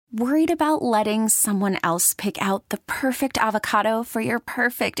Worried about letting someone else pick out the perfect avocado for your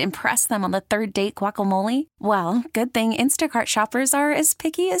perfect impress them on the third date guacamole? Well, good thing Instacart shoppers are as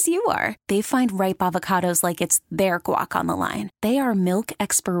picky as you are. They find ripe avocados like it's their guac on the line. They are milk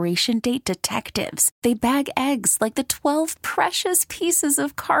expiration date detectives. They bag eggs like the 12 precious pieces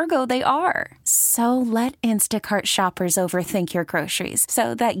of cargo they are. So let Instacart shoppers overthink your groceries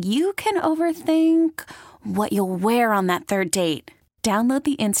so that you can overthink what you'll wear on that third date. Download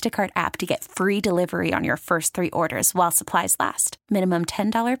the Instacart app to get free delivery on your first 3 orders while supplies last. Minimum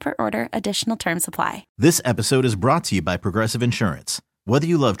 $10 per order. Additional terms apply. This episode is brought to you by Progressive Insurance. Whether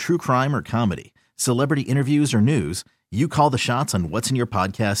you love true crime or comedy, celebrity interviews or news, you call the shots on what's in your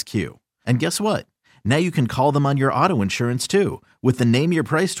podcast queue. And guess what? Now you can call them on your auto insurance too with the Name Your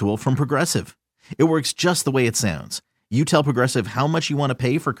Price tool from Progressive. It works just the way it sounds. You tell Progressive how much you want to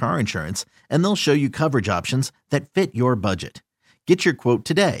pay for car insurance, and they'll show you coverage options that fit your budget. Get your quote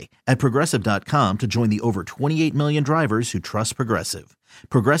today at Progressive.com to join the over 28 million drivers who trust Progressive.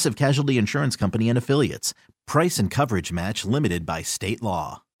 Progressive Casualty Insurance Company and Affiliates. Price and coverage match limited by state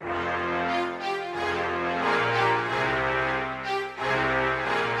law.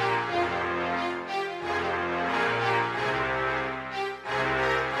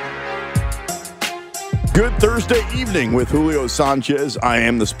 Good Thursday evening with Julio Sanchez. I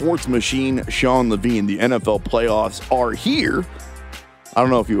am the sports machine, Sean Levine. The NFL playoffs are here. I don't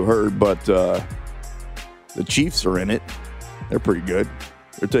know if you heard, but the Chiefs are in it. They're pretty good.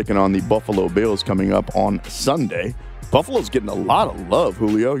 They're taking on the Buffalo Bills coming up on Sunday. Buffalo's getting a lot of love,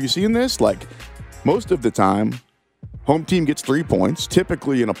 Julio. You seeing this? Like, most of the time, home team gets 3 points.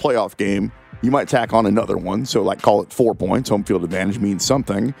 Typically in a playoff game, you might tack on another one. So, like, call it 4 points. Home field advantage means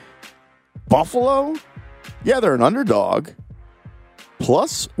something. Buffalo? Yeah, they're an underdog.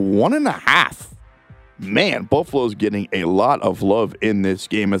 Plus 1.5. Man, Buffalo's getting a lot of love in this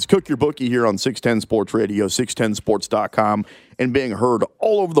game. It's Cook Your Bookie here on 610 Sports Radio, 610sports.com, and being heard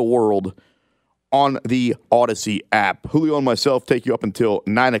all over the world on the Odyssey app. Julio and myself take you up until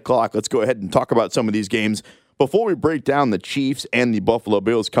 9 o'clock. Let's go ahead and talk about some of these games before we break down the Chiefs and the Buffalo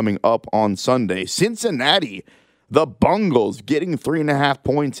Bills coming up on Sunday. Cincinnati, the Bungles, getting 3.5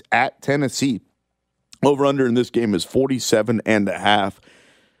 points at Tennessee. Over-under in this game is 47.5.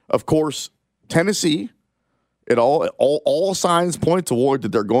 Of course, Tennessee, all signs point toward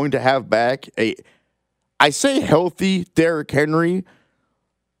that they're going to have back I say healthy Derrick Henry.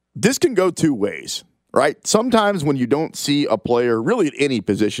 This can go two ways, right? Sometimes when you don't see a player really at any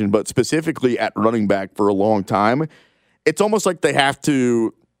position, but specifically at running back for a long time, it's almost like they have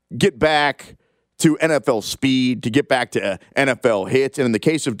to get back to NFL speed, to get back to NFL hits. And in the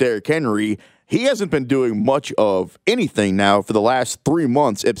case of Derrick Henry, he hasn't been doing much of anything now for the last 3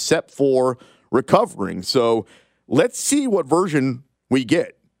 months except for recovering. So let's see what version we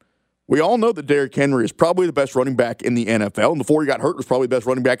get. We all know that Derrick Henry is probably the best running back in the NFL, and before he got hurt was probably the best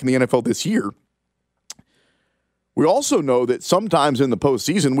running back in the NFL this year. We also know that sometimes in the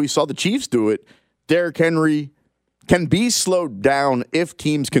postseason, we saw the Chiefs do it. Derrick Henry can be slowed down if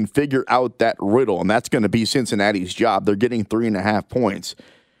teams can figure out that riddle, and that's going to be Cincinnati's job. They're getting 3.5 points.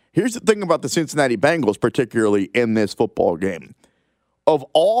 Here's the thing about the Cincinnati Bengals, particularly in this football game. Of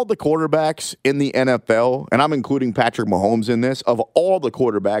all the quarterbacks in the NFL, and I'm including Patrick Mahomes in this, of all the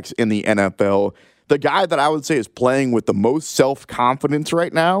quarterbacks in the NFL, the guy that I would say is playing with the most self-confidence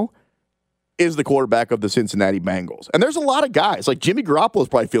right now is the quarterback of the Cincinnati Bengals. And there's a lot of guys. Like Jimmy Garoppolo is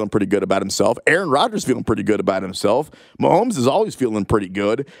probably feeling pretty good about himself. Aaron Rodgers feeling pretty good about himself. Mahomes is always feeling pretty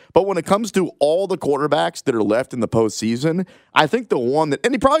good. But when it comes to all the quarterbacks that are left in the postseason, I think the one that,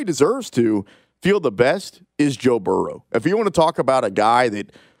 and he probably deserves to, feel the best is Joe Burrow. If you want to talk about a guy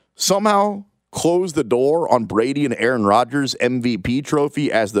that somehow closed the door on Brady and Aaron Rodgers' MVP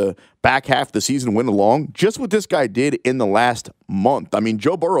trophy as the back half of the season went along, just what this guy did in the last month. I mean,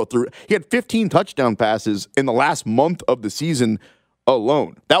 Joe Burrow he had 15 touchdown passes in the last month of the season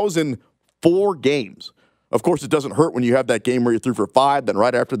alone. That was in 4 games. Of course, it doesn't hurt when you have that game where he threw for 5, then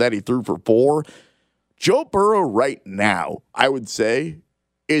right after that he threw for 4. Joe Burrow right now, I would say,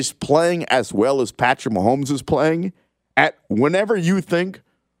 is playing as well as Patrick Mahomes is playing at whenever you think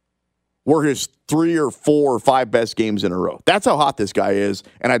were his 3 or 4 or 5 best games in a row. That's how hot this guy is,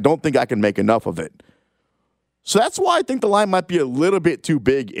 and I don't think I can make enough of it. So that's why I think the line might be a little bit too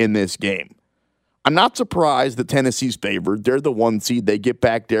big in this game. I'm not surprised that Tennessee's favored. They're the 1 seed. They get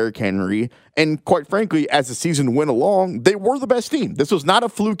back Derrick Henry. And quite frankly, as the season went along, they were the best team. This was not a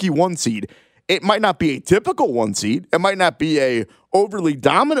fluky 1 seed. It might not be a typical 1 seed. It might not be a overly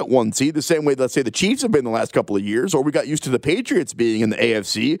dominant 1 seed, the same way, let's say, the Chiefs have been the last couple of years, or we got used to the Patriots being in the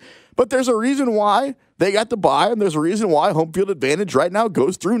AFC. But there's a reason why They got the bye, and there's a reason why home field advantage right now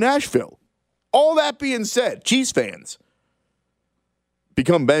goes through Nashville. All that being said, Chiefs fans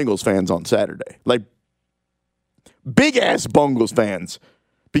become Bengals fans on Saturday. Like, big-ass Bengals fans.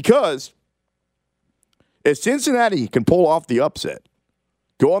 Because if Cincinnati can pull off the upset,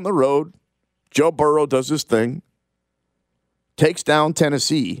 go on the road, Joe Burrow does his thing, takes down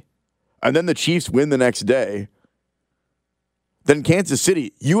Tennessee, and then the Chiefs win the next day, then Kansas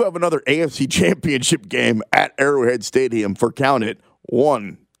City, you have another AFC championship game at Arrowhead Stadium for, count it,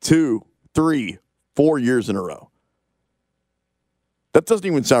 1, 2, 3, 4 years in a row. That doesn't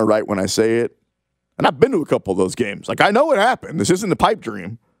even sound right when I say it. And I've been to a couple of those games. Like, I know what happened. This isn't a pipe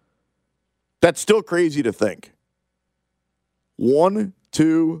dream. That's still crazy to think. 1,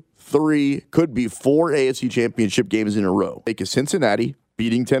 2, 3, could be 4 AFC championship games in a row. Take a Cincinnati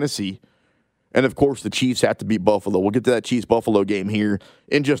beating Tennessee. And, of course, the Chiefs have to beat Buffalo. We'll get to that Chiefs-Buffalo game here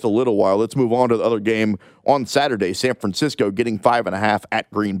in just a little while. Let's move on to the other game on Saturday. San Francisco getting 5.5 at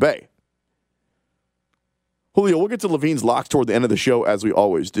Green Bay. Julio, we'll get to Levine's locks toward the end of the show, as we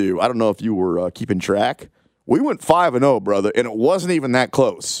always do. I don't know if you were keeping track. We went 5-0, brother, and it wasn't even that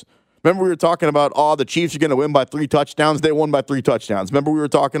close. Remember we were talking about, the Chiefs are going to win by 3 touchdowns? They won by 3 touchdowns. Remember we were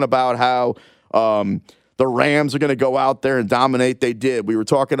talking about how the Rams are going to go out there and dominate? They did. We were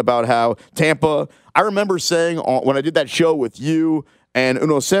talking about how Tampa, I remember saying when I did that show with you and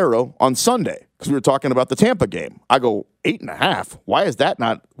Uno Cero on Sunday, because we were talking about the Tampa game. I go, 8.5. Why is that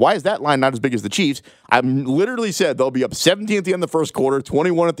line not as big as the Chiefs? I literally said they'll be up 17 at the end of the first quarter,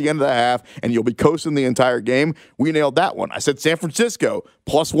 21 at the end of the half, and you'll be coasting the entire game. We nailed that one. I said San Francisco,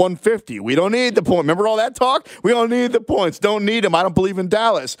 plus 150. We don't need the point. Remember all that talk? We don't need the points. Don't need them. I don't believe in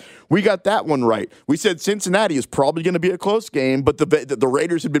Dallas. We got that one right. We said Cincinnati is probably going to be a close game, but the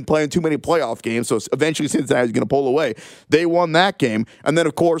Raiders had been playing too many playoff games, so eventually Cincinnati is going to pull away. They won that game. And then,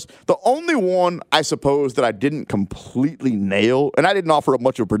 of course, the only one, I suppose, that I didn't completely nail, and I didn't offer up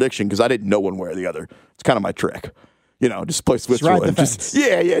much of a prediction because I didn't know one way or the other. It's kind of my trick, just play Switzerland.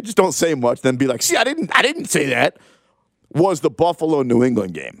 Just don't say much, then be like, see, I didn't say that. Was the Buffalo New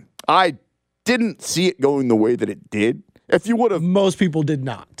England game? I didn't see it going the way that it did. If you would have, most people did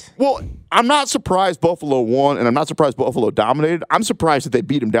not. Well, I'm not surprised Buffalo won, and I'm not surprised Buffalo dominated. I'm surprised that they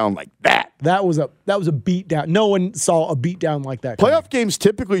beat them down like that. That was a beatdown. No one saw a beatdown like that. Playoff games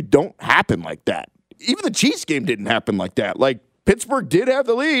typically don't happen like that. Even the Chiefs game didn't happen like that. Like, Pittsburgh did have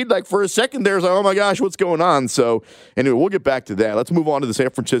the lead. Like, for a second there, it's like, oh my gosh, what's going on? So, anyway, we'll get back to that. Let's move on to the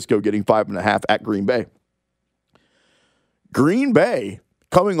San Francisco getting 5.5 at Green Bay. Green Bay,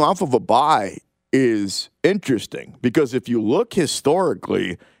 coming off of a bye, is interesting because if you look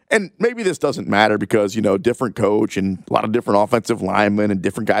historically, and maybe this doesn't matter because, different coach and a lot of different offensive linemen and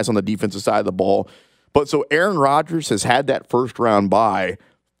different guys on the defensive side of the ball. But so Aaron Rodgers has had that first-round bye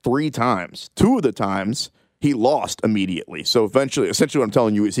 3 times. 2 of the times he lost immediately. So essentially what I'm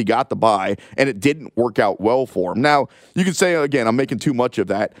telling you is he got the bye, and it didn't work out well for him. Now, you can say, again, I'm making too much of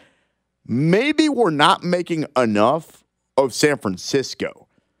that. Maybe we're not making enough of San Francisco.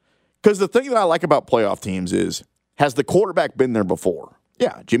 Because the thing that I like about playoff teams is, has the quarterback been there before?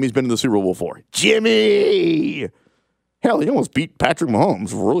 Yeah, Jimmy's been in the Super Bowl before. Jimmy! Hell, he almost beat Patrick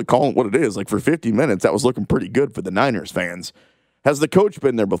Mahomes. We're really calling it what it is. Like, for 50 minutes, that was looking pretty good for the Niners fans. Has the coach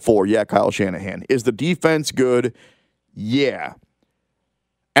been there before? Yeah, Kyle Shanahan. Is the defense good? Yeah.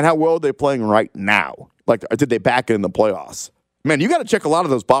 And how well are they playing right now? Like, did they back it in the playoffs? Man, you got to check a lot of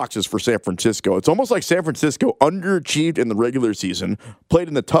those boxes for San Francisco. It's almost like San Francisco underachieved in the regular season, played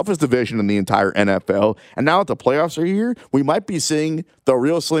in the toughest division in the entire NFL, and now that the playoffs are here, we might be seeing the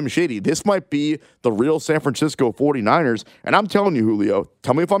real Slim Shady. This might be the real San Francisco 49ers, and I'm telling you, Julio,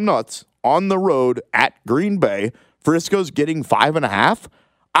 tell me if I'm nuts, on the road at Green Bay, Frisco's getting 5.5.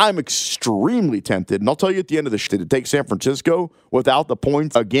 I'm extremely tempted, and I'll tell you at the end of the show, to take San Francisco without the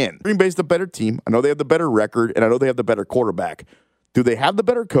points again. Green Bay's the better team. I know they have the better record, and I know they have the better quarterback. Do they have the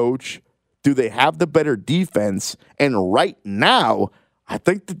better coach? Do they have the better defense? And right now, I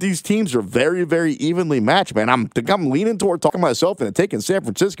think that these teams are very, very evenly matched, man. I'm leaning toward talking myself into taking San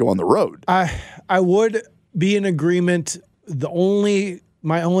Francisco on the road. I would be in agreement.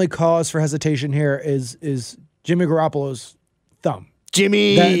 My only cause for hesitation here is Jimmy Garoppolo's thumb.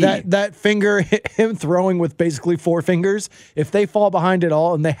 Jimmy. That finger, him throwing with basically 4 fingers, if they fall behind it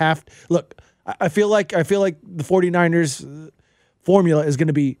all and they have to, look, I feel like the 49ers formula is going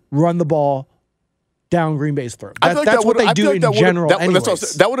to be run the ball down Green Bay's throat. That's what they do in general.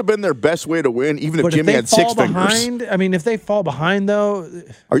 That would have been their best way to win, even if Jimmy had 6 fingers. I mean, if they fall behind, though.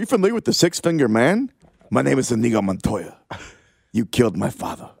 Are you familiar with the 6-finger man? My name is Inigo Montoya. You killed my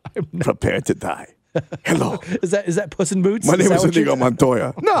father. Prepare to die. Hello. Is that Puss in Boots? My name is Inigo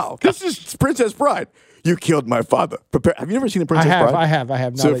Montoya. No, this is Princess Bride. You killed my father. Have you ever seen The Princess Bride? I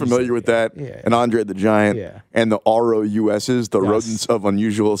have. So familiar with that? Yeah. And Andre the Giant. Yeah. And the ROUSs, the rodents of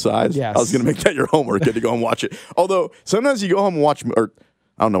unusual size. Yes. I was going to make that your homework. Get to go and watch it. Although, sometimes you go home and watch, or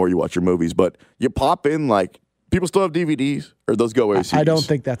I don't know where you watch your movies, but you pop in, like, people still have DVDs, or those go away CDs? I don't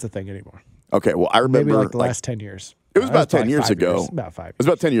think that's a thing anymore. Okay, well, I remember. Maybe like the last 10 years. It was about 10 years ago. About 5 years. It was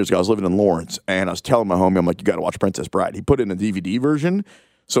about 10 years ago. I was living in Lawrence, and I was telling my homie, I'm like, you got to watch Princess Bride. He put in a DVD version,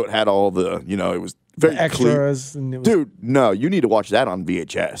 so it had all the, it was very the extras. clear. Dude, no, you need to watch that on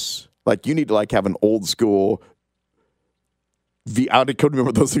VHS. Like, you need to, like, have an old school, I couldn't remember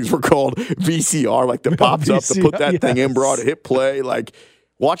what those things were called, VCR, like, that pops up to put that thing in, bro, to hit play. Like,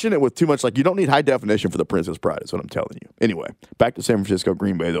 watching it with too much, like, you don't need high definition for The Princess Bride, is what I'm telling you. Anyway, back to San Francisco,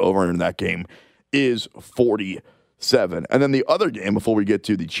 Green Bay. The over in that game is 47. And then the other game, before we get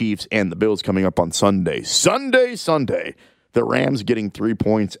to the Chiefs and the Bills coming up on Sunday. Sunday, the Rams getting 3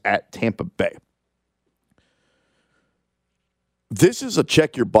 points at Tampa Bay. This is a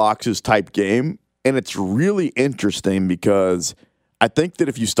check your boxes type game, and it's really interesting because I think that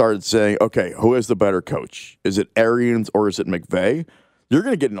if you started saying, okay, who is the better coach? Is it Arians or is it McVay? You're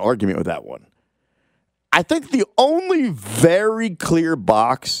going to get an argument with that one. I think the only very clear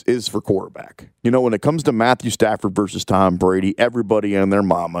box is for quarterback. When it comes to Matthew Stafford versus Tom Brady, everybody and their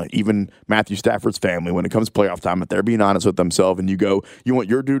mama, even Matthew Stafford's family, when it comes to playoff time, if they're being honest with themselves and you go, you want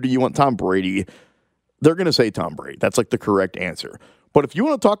your dude, you want Tom Brady, they're going to say Tom Brady. That's like the correct answer. But if you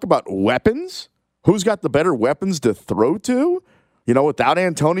want to talk about weapons, who's got the better weapons to throw to? Without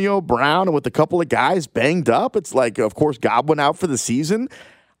Antonio Brown and with a couple of guys banged up, it's like, of course, Godwin out for the season.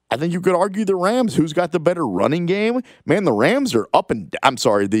 I think you could argue the Rams. Who's got the better running game? Man, the Rams are up and I'm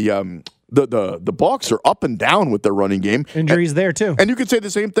sorry, the Bucs are up and down with their running game. Injuries there too. And you could say the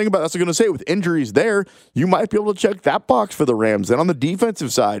same thing about that's what I'm going to say with injuries there. You might be able to check that box for the Rams. And on the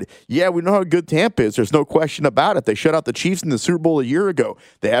defensive side, yeah, we know how good Tampa is. There's no question about it. They shut out the Chiefs in the Super Bowl a year ago.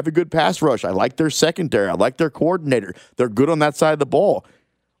 They have a good pass rush. I like their secondary. I like their coordinator. They're good on that side of the ball.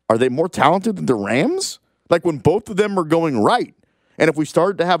 Are they more talented than the Rams? Like when both of them are going right. And if we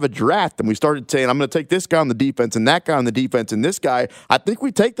started to have a draft and we started saying, I'm going to take this guy on the defense and that guy on the defense and this guy, I think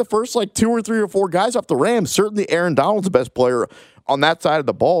we take the first like 2 or 3 or 4 guys off the Rams. Certainly Aaron Donald's the best player on that side of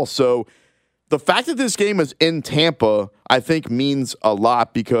the ball. So the fact that this game is in Tampa, I think means a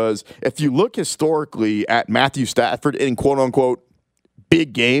lot because if you look historically at Matthew Stafford in quote-unquote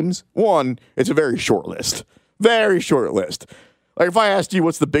big games, one, it's a very short list. Very short list. Like if I asked you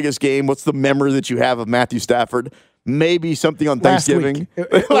what's the biggest game, what's the memory that you have of Matthew Stafford, maybe something on Thanksgiving.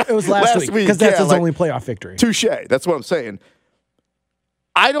 It was last week because that's his only playoff victory. Touche. That's what I'm saying.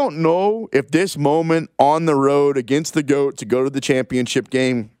 I don't know if this moment on the road against the GOAT to go to the championship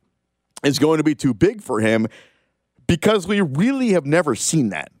game is going to be too big for him because we really have never seen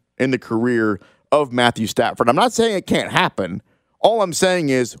that in the career of Matthew Stafford. I'm not saying it can't happen. All I'm saying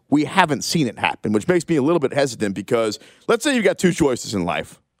is we haven't seen it happen, which makes me a little bit hesitant because let's say you got 2 choices in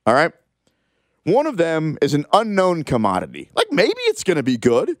life, all right? One of them is an unknown commodity. Like, maybe it's going to be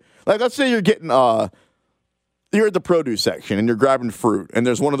good. Like, let's say you're getting, you're at the produce section and you're grabbing fruit and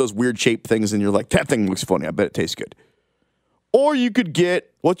there's one of those weird shaped things and you're like, that thing looks funny. I bet it tastes good. Or you could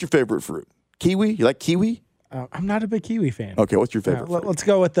get, what's your favorite fruit? Kiwi? You like kiwi? I'm not a big kiwi fan. Okay, what's your favorite fruit? Let's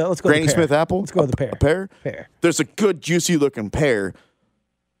go with the Granny pear. Smith apple? Let's go with the pear. A pear? Pear. There's a good, juicy looking pear.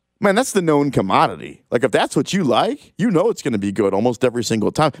 Man, that's the known commodity. Like, if that's what you like, you know it's going to be good almost every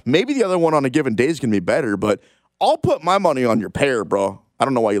single time. Maybe the other one on a given day is going to be better, but I'll put my money on your pear, bro. I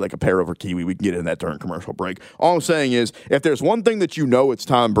don't know why you like a pear over kiwi. We can get into that during commercial break. All I'm saying is, if there's one thing that you know, it's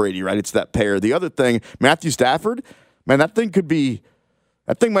Tom Brady, right? It's that pear. The other thing, Matthew Stafford, man, that thing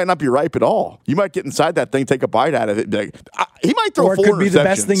might not be ripe at all. You might get inside that thing, take a bite out of it. He might throw 4 interceptions. Or it could be the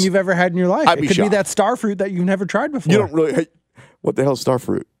best thing you've ever had in your life. It could be that star fruit that you've never tried before. You don't really. What the hell is star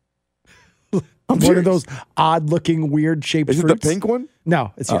fruit? One of those odd-looking, weird-shaped fruits. Is it the pink one?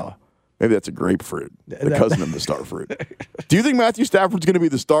 No, it's yellow. Maybe that's a grapefruit, the cousin of the star fruit. Do you think Matthew Stafford's going to be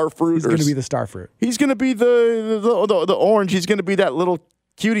the star fruit? He's going to be the star fruit. He's going to be the orange. He's going to be that little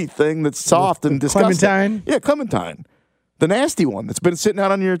cutie thing that's soft and disgusting. Clementine? Yeah, Clementine. The nasty one that's been sitting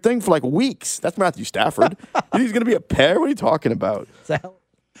out on your thing for like weeks. That's Matthew Stafford. He's going to be a pear? What are you talking about? It's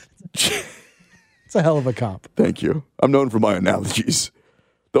a hell of a comp. Thank you. I'm known for my analogies.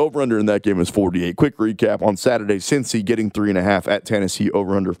 The over-under in that game is 48. Quick recap. On Saturday, Cincy getting 3.5 at Tennessee,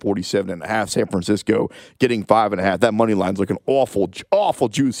 over-under 47.5. San Francisco getting 5.5. That money line's looking awful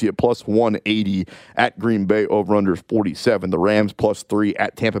juicy at plus 180 at Green Bay, over-under 47. The Rams plus 3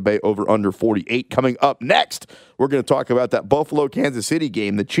 at Tampa Bay, over-under 48. Coming up next, we're going to talk about that Buffalo-Kansas City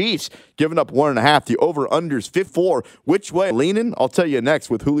game. The Chiefs giving up 1.5. The over-under's 54. Which way leaning? I'll tell you next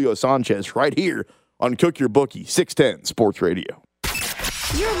with Julio Sanchez right here on Cook Your Bookie, 610 Sports Radio.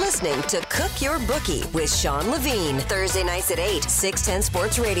 You're listening to Cook Your Bookie with Sean Levine. Thursday nights at 8, 610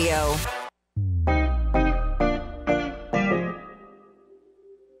 Sports Radio.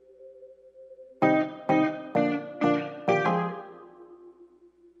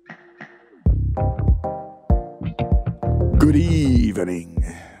 Good evening.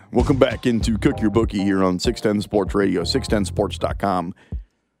 Welcome back into Cook Your Bookie here on 610 Sports Radio, 610sports.com,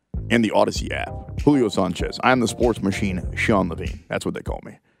 and the Odyssey app. Julio Sanchez. I'm the sports machine, Sean Levine. That's what they call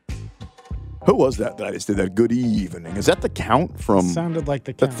me. Who was that I just did that? Good evening. Is that the Count from... Sounded like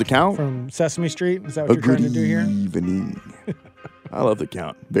the Count. That's the Count? From Sesame Street? Is that what you're trying to do here? Good evening. I love the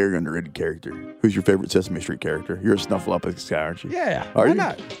Count. Very underrated character. Who's your favorite Sesame Street character? You're a Snuffleupagus guy, aren't you? Yeah. Are Why you?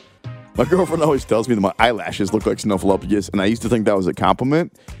 not? My girlfriend always tells me that my eyelashes look like Snuffleupagus, and I used to think that was a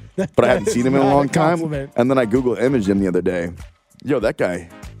compliment, but I hadn't seen him in a long time. And then I Google imaged him the other day. Yo, that guy...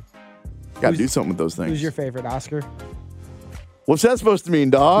 Got to do something with those things. Who's your favorite Oscar? What's that supposed to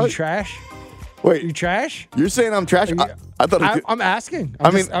mean, dog? You trash? Wait, You trash? you're saying I'm trash? I thought I'm asking. I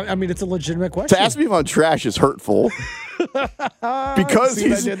mean, it's a legitimate question. to ask me if I'm trash is hurtful. because See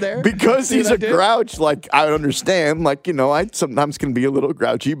what I he's did there? because See he's what I a did? grouch. Like, I understand. Like, you know, I sometimes can be a little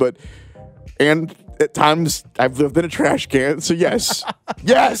grouchy, and at times I've lived in a trash can. So yes,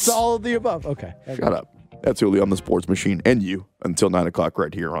 yes. It's all of the above. Okay. Shut up. That's Julio on the Sports Machine and you until 9 o'clock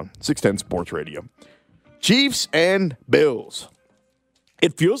right here on 610 Sports Radio. Chiefs and Bills.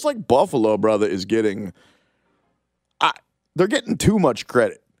 It feels like Buffalo, brother, is getting... they're getting too much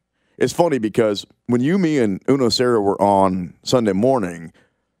credit. It's funny because when me and Uno Sarah were on Sunday morning,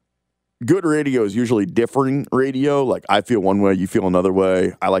 good radio is usually differing radio. Like, I feel one way, you feel another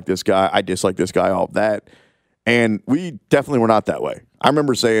way. I like this guy, I dislike this guy, all of that. And we definitely were not that way. I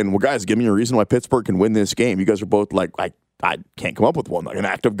remember saying, well, guys, give me a reason why Pittsburgh can win this game. You guys are both like, I can't come up with one, like an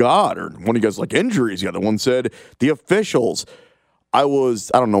act of God. Or one of you guys like injuries. The other one said the officials. I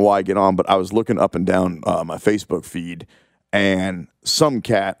don't know why I get on, but I was looking up and down my Facebook feed, and some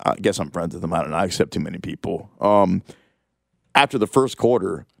cat, I guess I'm friends with him, I don't know, I accept too many people, after the first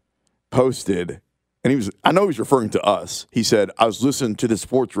quarter posted, and I know he was referring to us. He said, I was listening to the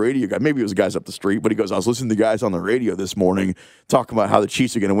sports radio guy. Maybe it was the guys up the street, but he goes, I was listening to the guys on the radio this morning talking about how the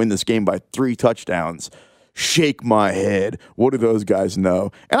Chiefs are going to win this game by 3 touchdowns. Shake my head. What do those guys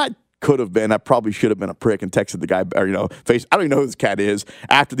know? And I probably should have been a prick and texted the guy, or, I don't even know who this cat is,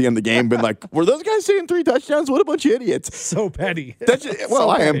 after the end of the game, been like, were those guys saying 3 touchdowns? What a bunch of idiots. So petty.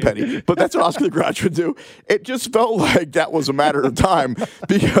 I am petty, but that's what Oscar the Grouch would do. It just felt like that was a matter of time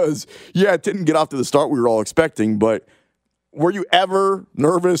because, it didn't get off to the start we were all expecting, but were you ever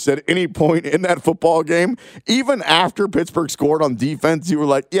nervous at any point in that football game? Even after Pittsburgh scored on defense, you were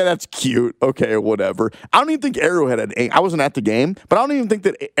like, yeah, that's cute. Okay, whatever. I don't even think Arrowhead I wasn't at the game, but I don't even think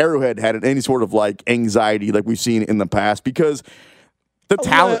that Arrowhead had any sort of like anxiety like we've seen in the past because the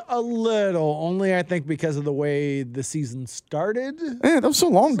talent. A little. Only, I think, because of the way the season started. Man, that was so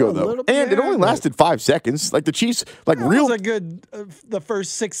long ago, though. And it only lasted 5 seconds. Like the Chiefs, It was a good, the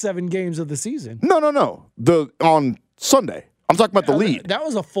first 6-7 games of the season. No. On Sunday. I'm talking about the lead. That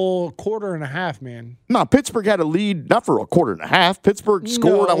was a full quarter and a half, man. No, Pittsburgh had a lead, not for a quarter and a half. Pittsburgh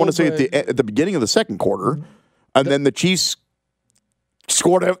scored, I want to say, at the beginning of the second quarter. And then the Chiefs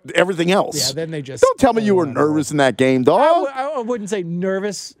scored everything else. Yeah, then they just... Don't tell me you were nervous in that game, dog. I wouldn't say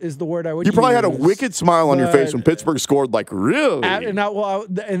nervous is the word I would use. You probably had a wicked smile on your face when Pittsburgh scored, like, really?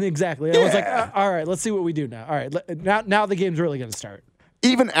 And exactly. I was like, all right, let's see what we do now. All right, now the game's really going to start.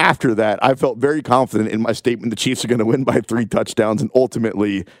 Even after that, I felt very confident in my statement the Chiefs are going to win by 3 touchdowns, and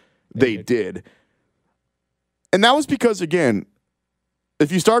ultimately they did. And that was because, again,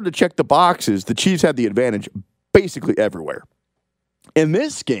 if you started to check the boxes, the Chiefs had the advantage basically everywhere. In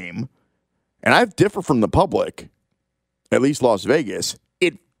this game, and I differ from the public, at least Las Vegas,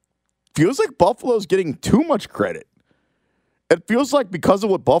 it feels like Buffalo's getting too much credit. It feels like because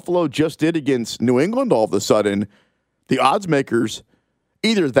of what Buffalo just did against New England all of a sudden, the odds makers...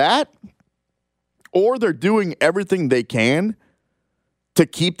 either that or they're doing everything they can to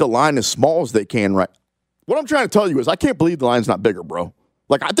keep the line as small as they can, right? What I'm trying to tell you is I can't believe the line's not bigger, bro.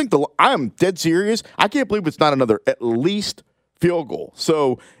 Like, I am dead serious. I can't believe it's not another at least field goal.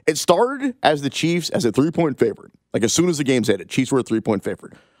 So it started as the Chiefs as a 3-point favorite. Like, as soon as the game's ended, Chiefs were a 3-point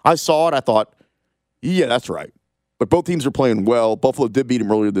favorite. I saw it. I thought, yeah, that's right. But both teams are playing well. Buffalo did beat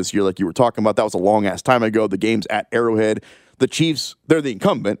them earlier this year, like you were talking about. That was a long-ass time ago. The game's at Arrowhead. The Chiefs, they're the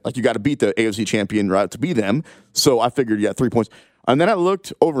incumbent. Like, you got to beat the AFC champion, right, to be them. So I figured, yeah, 3 points. And then I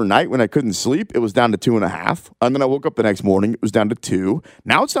looked overnight when I couldn't sleep. It was down to 2.5. And then I woke up the next morning. It was down to 2.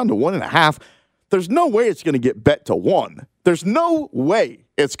 Now it's down to 1.5. There's no way it's going to get bet to 1. There's no way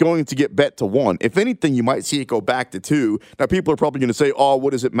it's going to get bet to 1. If anything, you might see it go back to 2. Now, people are probably going to say, oh,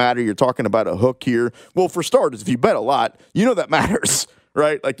 what does it matter? You're talking about a hook here. Well, for starters, if you bet a lot, you know that matters,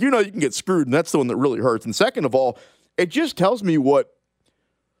 right? Like, you know you can get screwed, and that's the one that really hurts. And second of all, it just tells me what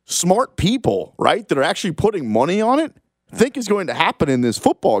smart people, right, that are actually putting money on it, think is going to happen in this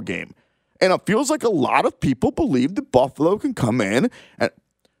football game. And it feels like a lot of people believe that Buffalo can come in, and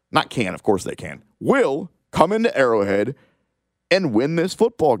not can, of course they can, will come into Arrowhead and win this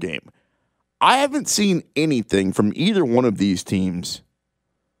football game. I haven't seen anything from either one of these teams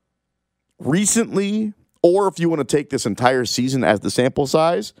recently, or if you want to take this entire season as the sample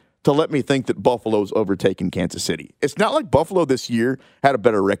size, to let me think that Buffalo's overtaken Kansas City. It's not like Buffalo this year had a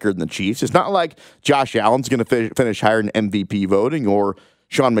better record than the Chiefs. It's not like Josh Allen's going to finish higher in MVP voting or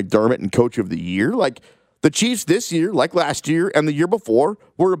Sean McDermott in Coach of the Year. Like, the Chiefs this year, like last year and the year before,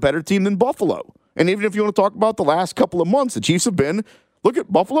 were a better team than Buffalo. And even if you want to talk about the last couple of months, the Chiefs have been, look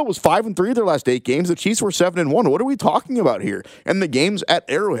at Buffalo was 5-3 their last 8 games. The Chiefs were 7-1. What are we talking about here? And the game's at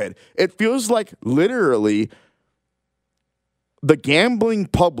Arrowhead. It feels like literally the gambling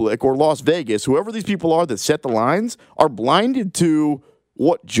public or Las Vegas, whoever these people are that set the lines, are blinded to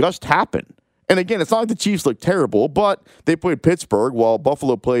what just happened. And again, it's not like the Chiefs look terrible, but they played Pittsburgh while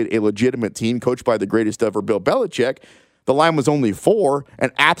Buffalo played a legitimate team coached by the greatest ever, Bill Belichick. The line was only 4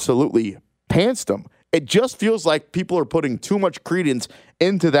 and absolutely pantsed them. It just feels like people are putting too much credence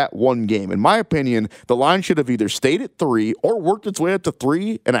into that one game. In my opinion, the line should have either stayed at 3 or worked its way up to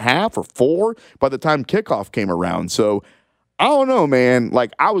 3.5 or 4 by the time kickoff came around. So I don't know, man.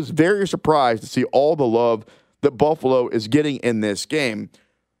 Like, I was very surprised to see all the love that Buffalo is getting in this game.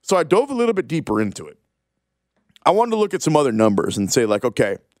 So I dove a little bit deeper into it. I wanted to look at some other numbers and say, like,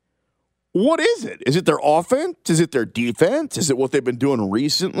 okay, what is it? Is it their offense? Is it their defense? Is it what they've been doing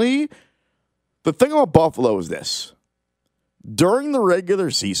recently? The thing about Buffalo is this. During the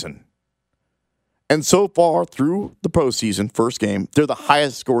regular season, and so far through the postseason, first game, they're the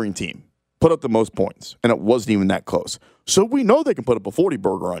highest scoring team. Put up the most points, and it wasn't even that close. So we know they can put up a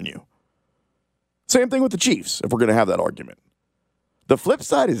 40-burger on you. Same thing with the Chiefs, if we're going to have that argument. The flip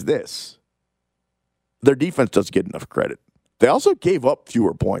side is this. Their defense doesn't get enough credit. They also gave up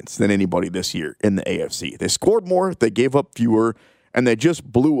fewer points than anybody this year in the AFC. They scored more, they gave up fewer, and they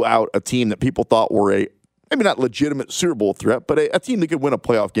just blew out a team that people thought were a, maybe not legitimate Super Bowl threat, but a team that could win a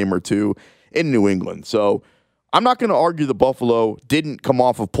playoff game or two in New England. So I'm not going to argue that Buffalo didn't come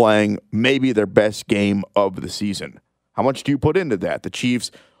off of playing maybe their best game of the season. How much do you put into that? The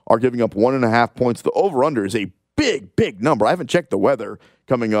Chiefs are giving up 1.5 points. The over-under is a big, big number. I haven't checked the weather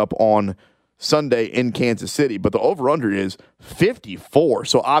coming up on Sunday in Kansas City, but the over-under is 54.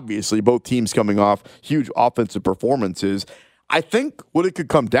 So obviously both teams coming off huge offensive performances. I think what it could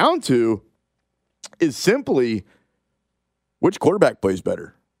come down to is simply which quarterback plays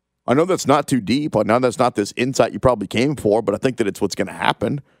better. I know that's not too deep. I know that's not this insight you probably came for, but I think that it's what's going to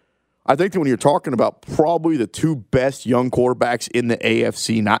happen. I think that when you're talking about probably the 2 best young quarterbacks in the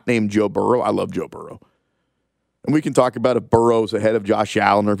AFC, not named Joe Burrow, I love Joe Burrow. And we can talk about if Burrow's ahead of Josh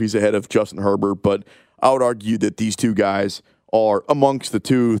Allen or if he's ahead of Justin Herbert, but I would argue that these 2 guys are amongst the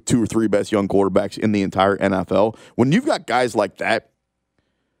 2 or 3 best young quarterbacks in the entire NFL. When you've got guys like that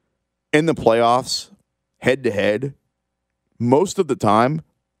in the playoffs, head-to-head, most of the time,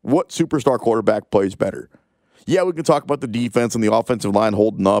 what superstar quarterback plays better? Yeah, we can talk about the defense and the offensive line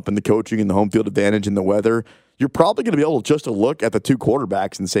holding up and the coaching and the home field advantage and the weather. You're probably going to be able just to look at the 2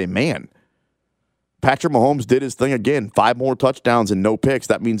 quarterbacks and say, man, Patrick Mahomes did his thing again. 5 more touchdowns and no picks.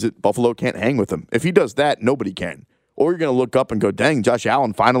 That means that Buffalo can't hang with him. If he does that, nobody can. Or you're going to look up and go, dang, Josh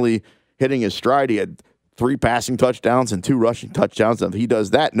Allen finally hitting his stride. He had 3 passing touchdowns and 2 rushing touchdowns. And if he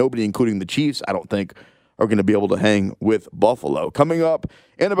does that, nobody, including the Chiefs, I don't think are going to be able to hang with Buffalo. Coming up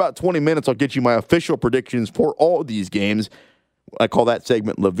in about 20 minutes, I'll get you my official predictions for all of these games. I call that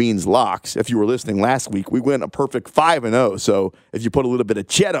segment Levine's Locks. If you were listening last week, we went a perfect 5-0. So if you put a little bit of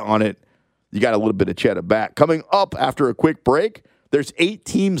cheddar on it, you got a little bit of cheddar back. Coming up after a quick break, there's 8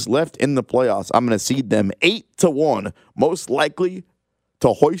 teams left in the playoffs. I'm going to seed them 8-1, most likely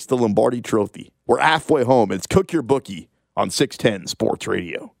to hoist the Lombardi Trophy. We're halfway home. It's Cook Your Bookie on 610 Sports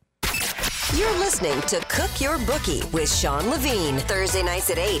Radio. You're listening to Cook Your Bookie with Sean Levine. Thursday nights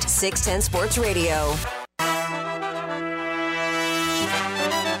at 8, 610 Sports Radio.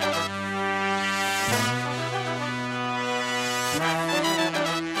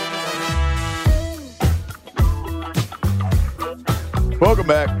 Welcome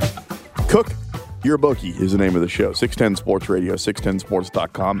back. Cook Your Bookie is the name of the show. 610 Sports Radio,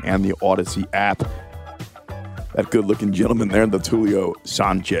 610sports.com, and the Odyssey app. That good-looking gentleman there, that's Julio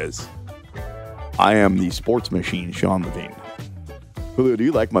Sanchez. I am the sports machine, Sean Levine. Julio, do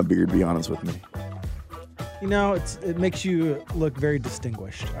you like my beard? Be honest with me. You know, it makes you look very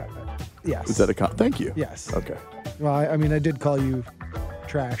distinguished. Yes. Is that a thank you? Yes. Okay. Well, I mean, I did call you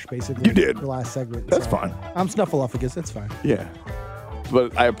trash, basically. You did. The last segment. That's fine. I'm Snuffleupagus. That's fine. Yeah.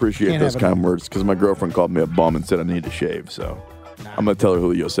 But I appreciate those kind of words because my girlfriend called me a bum and said I need to shave, so I'm going to tell her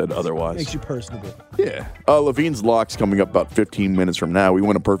Julio said otherwise. Makes you personable. Yeah. Levine's Locks coming up about 15 minutes from now. We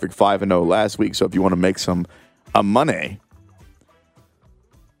went a perfect 5-0 last week, so if you want to make some money.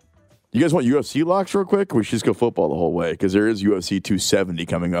 You guys want UFC locks real quick? We should just go football the whole way because there is UFC 270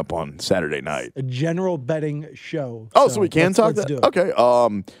 coming up on Saturday night. A general betting show. Oh, so we can talk let's that? do it. Okay. Are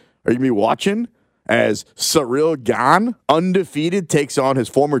you going to be watching as Cyril Gane, undefeated, takes on his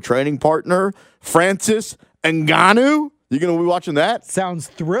former training partner, Francis Ngannou? You going to be watching that? Sounds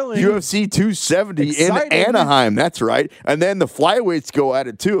thrilling. UFC 270 Exciting. in Anaheim. That's right. And then the flyweights go at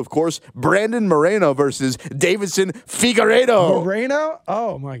it too. Of course, Brandon Moreno versus Davison Figueiredo. Moreno?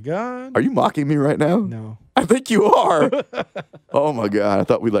 Oh, my God. Are you mocking me right now? No. I think you are. Oh, my God. I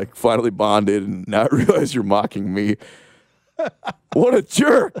thought we finally bonded, and now I realize you're mocking me. What a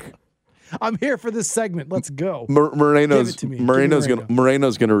jerk. I'm here for this segment. Let's go. Moreno's Give it to me.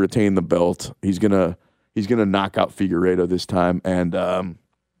 Moreno's gonna retain the belt. He's gonna knock out Figueiredo this time, and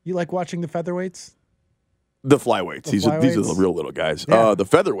You like watching the featherweights? the flyweights. These are the real little guys. Yeah. The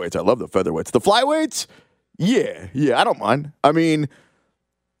featherweights. I love the featherweights. The flyweights. Yeah. I don't mind. I mean,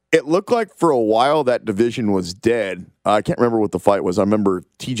 it looked like for a while that division was dead. I can't remember what the fight was. I remember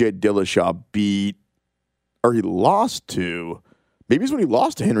T.J. Dillashaw he lost to. Maybe it's when he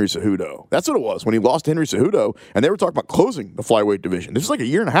lost to Henry Cejudo. That's what it was, when he lost to Henry Cejudo, and they were talking about closing the flyweight division. This was like a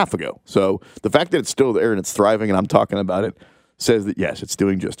year and a half ago. So the fact that it's still there and it's thriving and I'm talking about it says that, yes, it's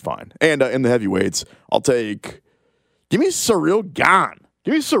doing just fine. And in the heavyweights, give me Cyril Gane.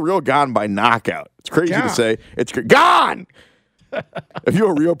 Give me Cyril Gane by knockout. It's crazy to say. It's Gane! If you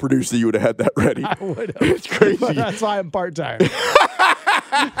were a real producer, you would have had that ready. I would have. It's crazy. That's why I'm part-time. Hey,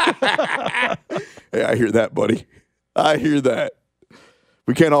 I hear that, buddy. I hear that.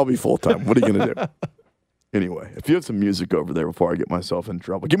 We can't all be full-time. What are you going to do? Anyway, if you have some music over there before I get myself in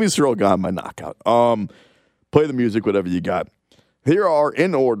trouble, give me Cyril Gane by knockout. Play the music, whatever you got. Here are,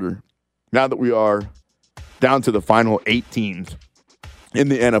 in order, now that we are down to the final 8 teams in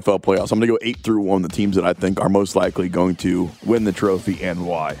the NFL playoffs. I'm going to go 8 through 1, the teams that I think are most likely going to win the trophy and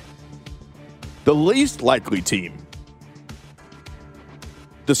why. The least likely team,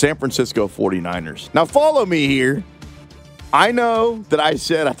 the San Francisco 49ers. Now, follow me here. I know that I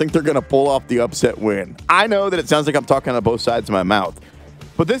said I think they're going to pull off the upset win. I know that it sounds like I'm talking on both sides of my mouth.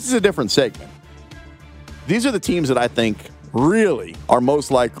 But this is a different segment. These are the teams that I think really are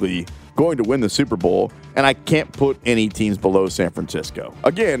most likely going to win the Super Bowl, and I can't put any teams below San Francisco.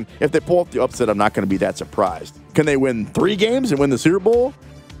 Again, if they pull off the upset, I'm not going to be that surprised. Can they win 3 games and win the Super Bowl?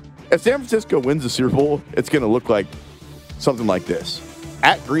 If San Francisco wins the Super Bowl, it's going to look like something like this.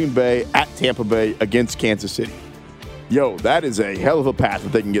 At Green Bay, at Tampa Bay, against Kansas City. Yo, that is a hell of a path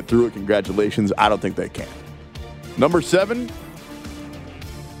if they can get through it. Congratulations. I don't think they can. Number 7,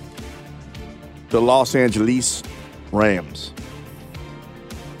 the Los Angeles Rams.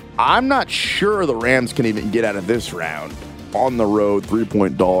 I'm not sure the Rams can even get out of this round on the road,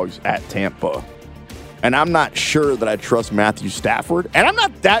 3-point dogs at Tampa. And I'm not sure that I trust Matthew Stafford. And I'm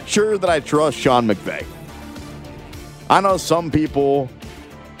not that sure that I trust Sean McVay. I know some people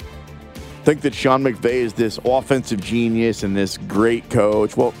think that Sean McVay is this offensive genius and this great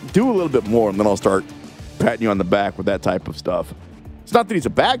coach. Well, do a little bit more, and then I'll start patting you on the back with that type of stuff. It's not that he's a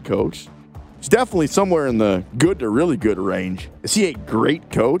bad coach. He's definitely somewhere in the good to really good range. Is he a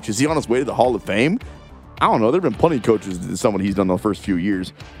great coach? Is he on his way to the Hall of Fame? I don't know. There have been plenty of coaches than someone he's done the first few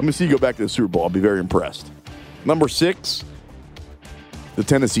years. Let me see you go back to the Super Bowl. I'll be very impressed. Number 6, the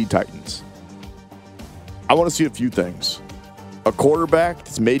Tennessee Titans. I want to see a few things. A quarterback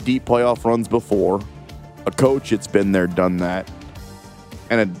that's made deep playoff runs before, a coach that's been there, done that,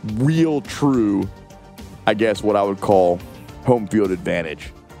 and a real true, I guess what I would call home field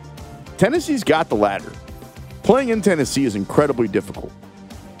advantage. Tennessee's got the ladder. Playing in Tennessee is incredibly difficult.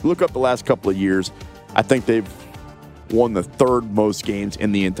 Look up the last couple of years, I think they've won the 3rd most games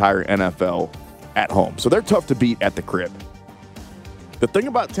in the entire NFL at home. So they're tough to beat at the crib. The thing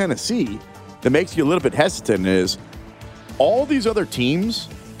about Tennessee that makes you a little bit hesitant is all these other teams,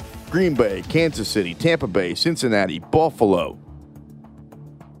 Green Bay, Kansas City, Tampa Bay, Cincinnati, Buffalo,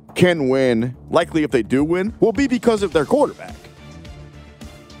 can win. Likely if they do win, will be because of their quarterback.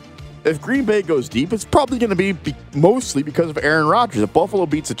 If Green Bay goes deep, it's probably going to be mostly because of Aaron Rodgers. If Buffalo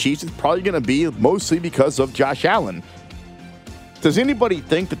beats the Chiefs, it's probably going to be mostly because of Josh Allen. Does anybody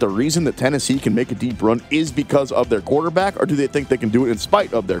think that the reason that Tennessee can make a deep run is because of their quarterback, or do they think they can do it in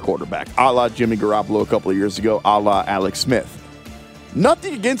spite of their quarterback, a la Jimmy Garoppolo a couple of years ago, a la Alex Smith?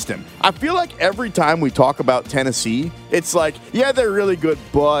 Nothing against him. I feel like every time we talk about Tennessee, it's like, yeah, they're really good,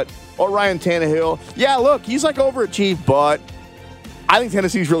 but, or Ryan Tannehill, yeah, look, he's like overachieved, but I think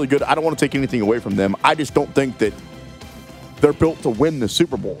Tennessee's really good. I don't want to take anything away from them. I just don't think that they're built to win the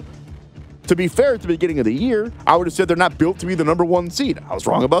Super Bowl. To be fair, at the beginning of the year, I would have said they're not built to be the number 1 seed. I was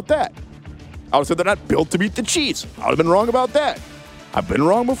wrong about that. I would have said they're not built to beat the Chiefs. I would have been wrong about that. I've been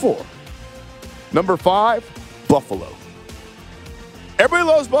wrong before. Number 5, Buffalo. Everybody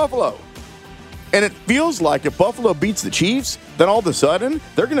loves Buffalo. And it feels like if Buffalo beats the Chiefs, then all of a sudden,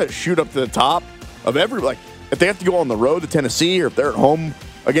 they're going to shoot up to the top of like, if they have to go on the road to Tennessee or if they're at home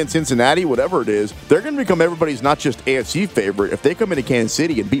against Cincinnati, whatever it is, they're going to become everybody's not just AFC favorite. If they come into Kansas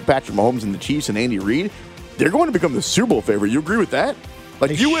City and beat Patrick Mahomes and the Chiefs and Andy Reid, they're going to become the Super Bowl favorite. You agree with that?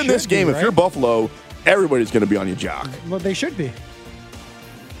 Like, you win this game, right? If you're Buffalo, everybody's going to be on your jock. Well, they should be.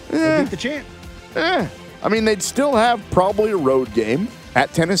 They beat the champ. I mean, they'd still have probably a road game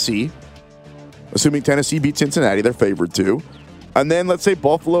at Tennessee, assuming Tennessee beats Cincinnati, they're favored too. And then let's say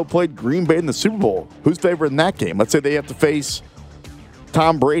Buffalo played Green Bay in the Super Bowl. Who's favored in that game? Let's say they have to face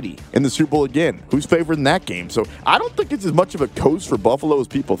Tom Brady in the Super Bowl again. Who's favored in that game? So I don't think it's as much of a coast for Buffalo as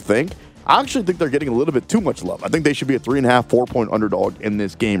people think. I actually think they're getting a little bit too much love. I think they should be a 3.5, 4-point underdog in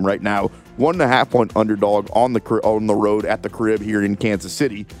this game right now. 1.5-point underdog on the road at the crib here in Kansas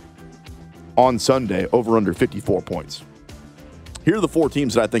City on Sunday, over under 54 points. Here are the 4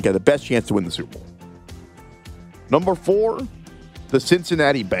 teams that I think have the best chance to win the Super Bowl. Number 4, the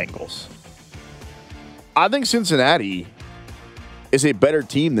Cincinnati Bengals. I think Cincinnati is a better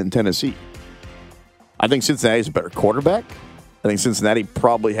team than Tennessee. I think Cincinnati is a better quarterback. I think Cincinnati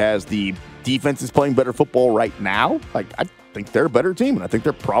probably has the defense is playing better football right now. Like, I think they're a better team, and I think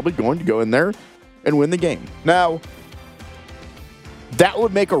they're probably going to go in there and win the game. Now, that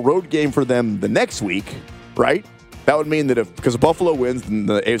would make a road game for them the next week, right? That would mean that because Buffalo wins, then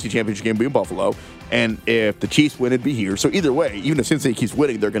the AFC Championship game would be in Buffalo. And if the Chiefs win, it'd be here. So either way, even if Cincinnati keeps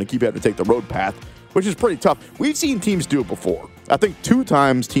winning, they're going to keep having to take the road path, which is pretty tough. We've seen teams do it before. I think 2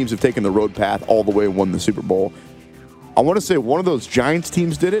 times teams have taken the road path all the way and won the Super Bowl. I want to say one of those Giants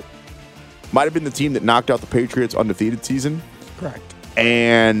teams did it. Might have been the team that knocked out the Patriots' undefeated season. Correct.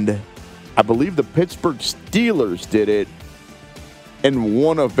 And I believe the Pittsburgh Steelers did it in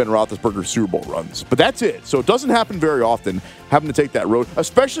one of Ben Roethlisberger's Super Bowl runs. But that's it. So it doesn't happen very often, having to take that road,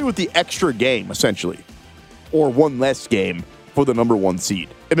 especially with the extra game, essentially, or one less game for the number 1 seed.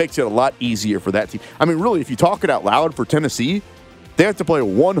 It makes it a lot easier for that team. I mean, really, if you talk it out loud for Tennessee, they have to play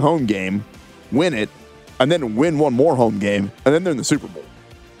 1 home game, win it, and then win 1 more home game, and then they're in the Super Bowl.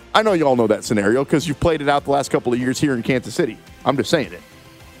 I know you all know that scenario because you've played it out the last couple of years here in Kansas City. I'm just saying it.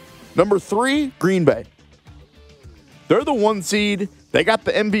 Number 3, Green Bay. They're the 1 seed. They got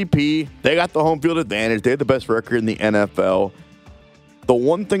the MVP. They got the home field advantage. They have the best record in the NFL. The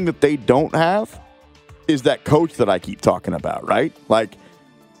one thing that they don't have is that coach that I keep talking about, right? Like,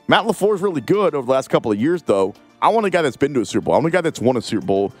 Matt LaFleur is really good over the last couple of years, though. I want a guy that's been to a Super Bowl. I want a guy that's won a Super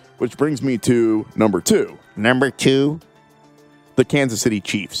Bowl, which brings me to number 2. Number 2, the Kansas City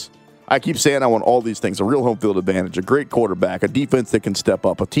Chiefs. I keep saying I want all these things, a real home field advantage, a great quarterback, a defense that can step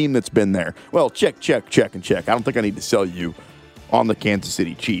up, a team that's been there. Well, check, and check. I don't think I need to sell you on the Kansas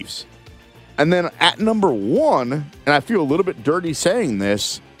City Chiefs. And then at number 1, and I feel a little bit dirty saying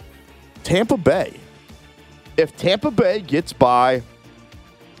this, Tampa Bay. If Tampa Bay gets by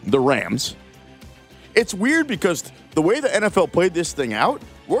the Rams, it's weird because the way the NFL played this thing out,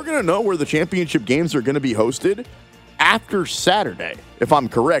 we're going to know where the championship games are going to be hosted after Saturday, if I'm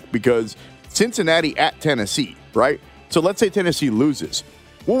correct, because Cincinnati at Tennessee, right? So let's say Tennessee loses.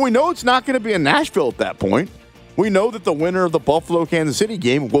 Well, we know it's not going to be in Nashville at that point. We know that the winner of the Buffalo-Kansas City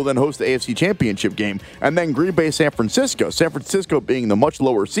game will then host the AFC Championship game, and then Green Bay-San Francisco. San Francisco being the much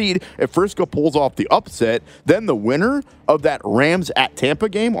lower seed. If Frisco pulls off the upset, then the winner of that Rams at Tampa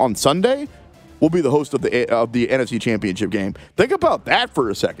game on Sunday will be the host of the NFC Championship game. Think about that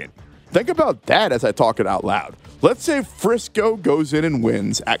for a second. Think about that as I talk it out loud. Let's say Frisco goes in and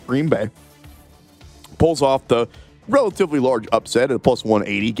wins at Green Bay, pulls off the relatively large upset at a plus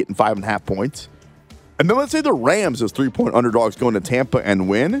 180, getting 5.5 points. And then let's say the Rams as 3-point underdogs going to Tampa and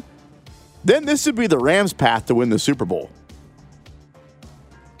win. Then this would be the Rams' path to win the Super Bowl.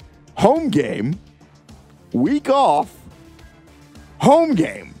 Home game, week off, home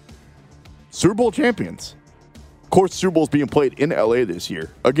game, Super Bowl champions. course, the Super Bowl is being played in LA this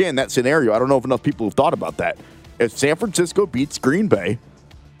year. Again, that scenario, I don't know if enough people have thought about that. If San Francisco beats Green Bay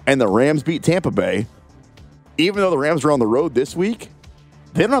and the Rams beat Tampa Bay, even though the Rams are on the road this week,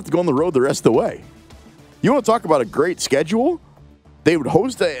 they don't have to go on the road the rest of the way. You want to talk about a great schedule? They would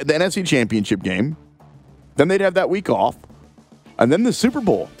host the NFC Championship game. Then they'd have that week off. And then the Super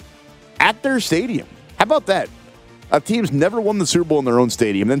Bowl at their stadium. How about that? A team's never won the Super Bowl in their own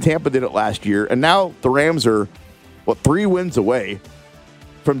stadium. Then Tampa did it last year. And now the Rams are, 3 wins away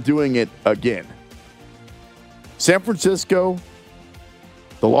from doing it again. San Francisco,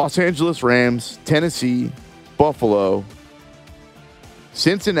 the Los Angeles Rams, Tennessee, Buffalo,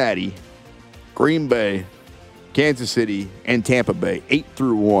 Cincinnati, Green Bay, Kansas City, and Tampa Bay.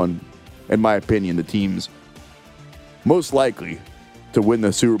 8-1, in my opinion, the teams most likely to win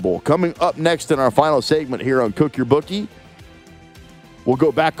the Super Bowl. Coming up next in our final segment here on Cook Your Bookie, we'll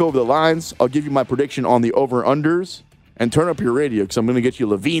go back over the lines. I'll give you my prediction on the over-unders. And turn up your radio because I'm going to get you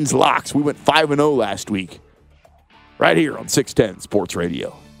Levine's Locks. We went 5-0 last week. Right here on 610 Sports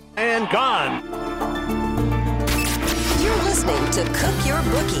Radio. And gone. You're listening to Cook Your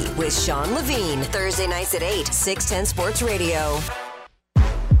Bookie with Sean Levine. Thursday nights at 8, 610 Sports Radio.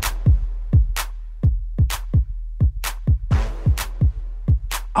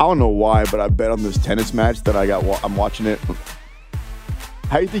 I don't know why, but I bet on this tennis match that I'm watching it.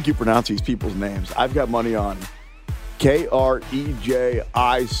 How do you think you pronounce these people's names? I've got money on Krejcikova.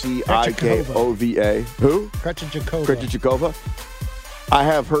 Who? Krejcikova. I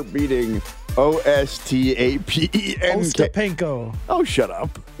have her beating Ostapenko. Ostapenko. Oh, shut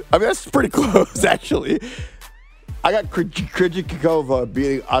up. I mean, that's pretty close, actually. I got Krejcikova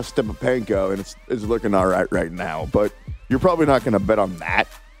beating Ostapenko, and it's looking all right now. But you're probably not going to bet on that.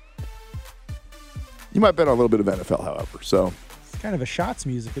 You might bet on a little bit of NFL, however. So it's kind of a shots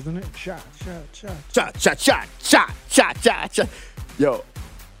music, isn't it? Shot. Yo,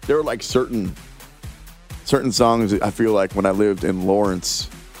 there are like certain songs that I feel like when I lived in Lawrence.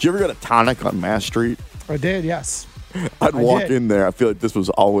 Did you ever go to Tonic on Mass Street? I did, yes. I'd walk in there. I feel like this was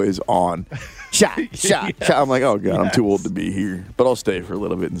always on. Shot. I'm like, oh, God, I'm too old to be here. But I'll stay for a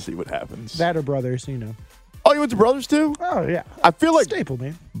little bit and see what happens. That or Brothers, you know. Oh, you went to Brothers, too? Oh, yeah. I feel like staple,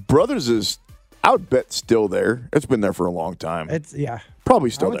 man. Brothers is, I would bet, still there. It's been there for a long time. Yeah. Probably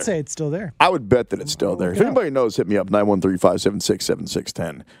still there. I would say it's still there. I would bet that it's still there. If anybody knows, hit me up,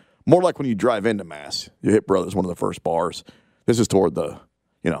 913-576-7610. More like when you drive into Mass. You hit Brothers, one of the first bars. This is toward the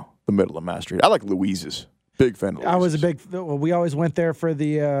middle of Mass Street. I like Louise's. Big fan of Louise's. I was a big, we always went there for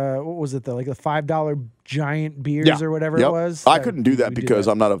the, what was it, the $5 giant beers or whatever it was. I couldn't do that because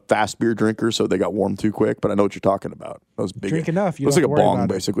I'm not a fast beer drinker, so they got warm too quick, but I know what you're talking about. Those big. Drink enough. It was like a bong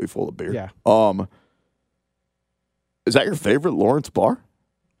basically full of beer. Yeah. Is that your favorite Lawrence bar?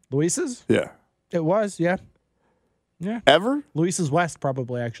 Luis's? Yeah. It was, yeah. Yeah. Ever? Luis's West,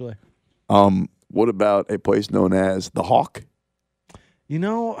 probably, actually. What about a place known as The Hawk? You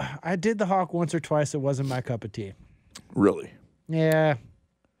know, I did The Hawk once or twice. It wasn't my cup of tea. Really? Yeah.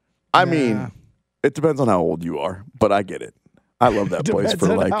 I mean, it depends on how old you are, but I get it. I love that place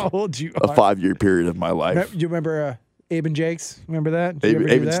for like how old you a 5-year period of my life. You remember Abe and Jake's? Remember that?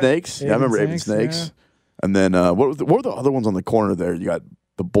 Abe and Snakes? Yeah, I remember Abe and Snakes. Yeah. And then what were the other ones on the corner there? You got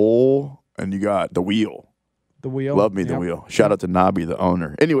the Bull and you got the Wheel. The Wheel. Love me, the Wheel. Shout out to Nobby, the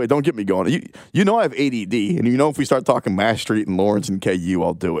owner. Anyway, don't get me going. You know I have ADD, and you know if we start talking Mass Street and Lawrence and KU,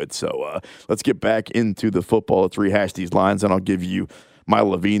 I'll do it. So let's get back into the football. Let's rehash these lines, and I'll give you my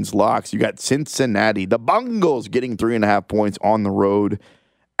Levine's Locks. You got Cincinnati, the Bengals getting 3.5 points on the road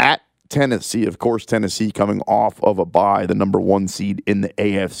at Tennessee. Of course, Tennessee coming off of a bye, the number 1 seed in the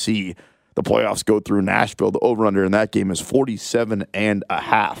AFC. The playoffs go through Nashville. The over-under in that game is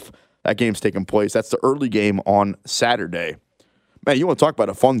 47.5. That game's taking place. That's the early game on Saturday. Man, you want to talk about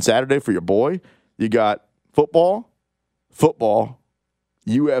a fun Saturday for your boy? You got football,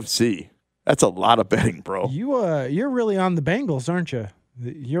 UFC. That's a lot of betting, bro. You're really on the Bengals, aren't you?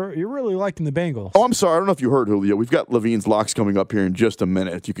 You're really liking the Bengals. Oh, I'm sorry. I don't know if you heard, Julio. We've got Levine's Locks coming up here in just a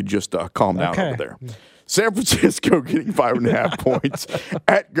minute. If you could just calm down over there. San Francisco getting 5.5 points.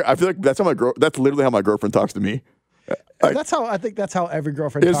 I feel like that's literally how my girlfriend talks to me. I think that's how every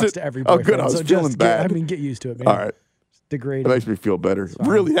girlfriend talks to every boyfriend. Oh, good. I was feeling bad. Get used to it, man. All right. It's degrading. It makes me feel better.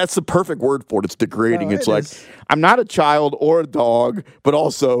 Really, that's the perfect word for it. It's degrading. No, it's like, I'm not a child or a dog, but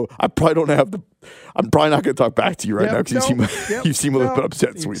also I'm probably not going to talk back to you right now because you seem a little bit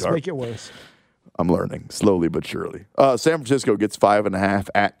upset, sweetheart. Make it worse. I'm learning slowly but surely. San Francisco gets 5.5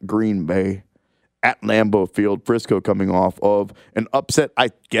 at Green Bay. At Lambeau Field. Frisco coming off of an upset, I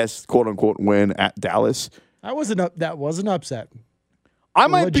guess, quote unquote, win at Dallas. That was an upset. I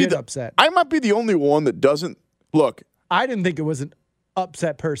might be upset. I might be the only one that doesn't Look, I didn't think it was an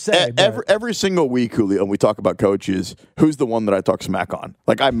upset per se. every single week, Julio, when we talk about coaches, who's the one that I talk smack on?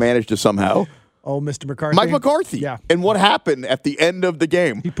 Like, I managed to somehow. Oh, Mr. McCarthy. Mike McCarthy. Yeah. And what happened at the end of the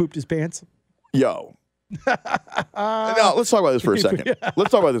game? He pooped his pants. Yo. No, let's talk about this for a second.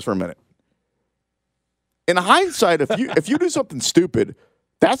 Let's talk about this for a minute. In hindsight, if you do something stupid,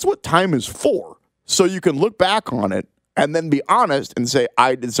 that's what time is for. So you can look back on it and then be honest and say,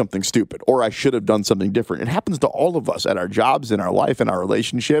 I did something stupid or I should have done something different. It happens to all of us at our jobs, in our life, in our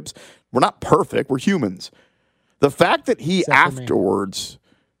relationships. We're not perfect. We're humans. The fact that he afterwards,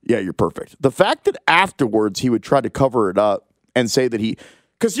 yeah, you're perfect. The fact that afterwards he would try to cover it up and say that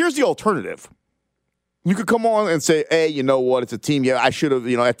because here's the alternative. You could come on and say, hey, you know what? It's a team. Yeah, I should have,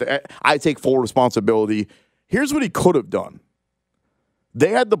 I take full responsibility. Here's what he could have done. They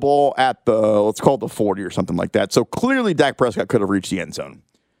had the ball at let's call it the 40 or something like that. So clearly Dak Prescott could have reached the end zone.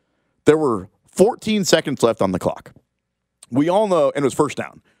 There were 14 seconds left on the clock. We all know, and it was first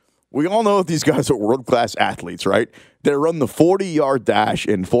down. We all know that these guys are world-class athletes, right? They run the 40-yard dash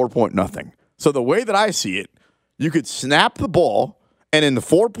in 4-0. So the way that I see it, you could snap the ball, and in the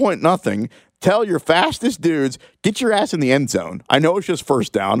 4-0, tell your fastest dudes, get your ass in the end zone. I know it's just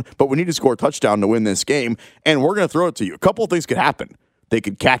first down, but we need to score a touchdown to win this game, and we're going to throw it to you. A couple of things could happen. They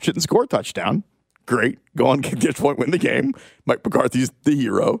could catch it and score a touchdown. Great. Go on, get this point, win the game. Mike McCarthy's the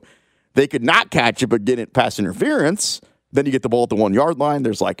hero. They could not catch it, but get it past interference. Then you get the ball at the 1 yard line.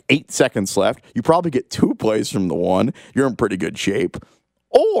 There's like 8 seconds left. You probably get 2 plays from the 1. You're in pretty good shape.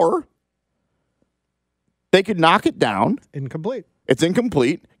 Or they could knock it down. Incomplete. It's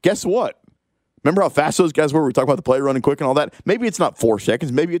incomplete. Guess what? Remember how fast those guys were? We talked about the play running quick and all that. Maybe it's not 4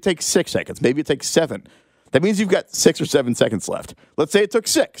 seconds. Maybe it takes 6 seconds. Maybe it takes 7. That means you've got 6 or 7 seconds left. Let's say it took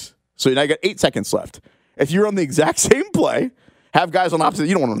 6. So now you got 8 seconds left. If you run the exact same play, have guys on opposite,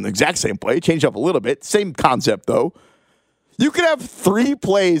 you don't want to run the exact same play, change up a little bit. Same concept, though. You could have 3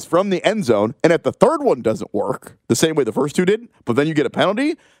 plays from the end zone, and if the third one doesn't work the same way the first 2 did, but then you get a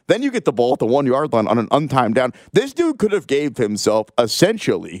penalty, then you get the ball at the 1 yard line on an untimed down. This dude could have gave himself,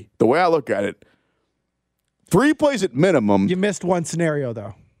 essentially, the way I look at it, 3 plays at minimum. You missed one scenario,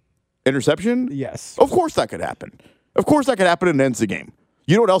 though. Interception? Yes. Of course that could happen. Of course that could happen and ends the game.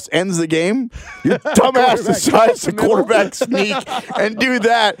 You know what else ends the game? Your dumbass decides to quarterback sneak and do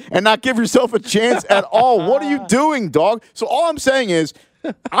that and not give yourself a chance at all. What are you doing, dog? So all I'm saying is,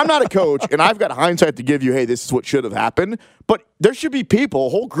 I'm not a coach, and I've got hindsight to give you, hey, this is what should have happened. But there should be people, a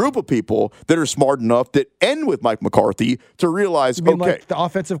whole group of people that are smart enough that end with Mike McCarthy to realize, you mean okay. like the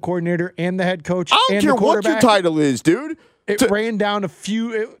offensive coordinator and the head coach I don't and care the what your title is, dude. It ran down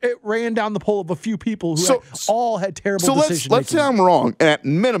it ran down the pole of a few people who all had terrible decisions. So let's say I'm wrong. And at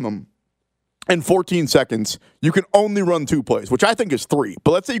minimum, in 14 seconds, you can only run 2 plays, which I think is 3.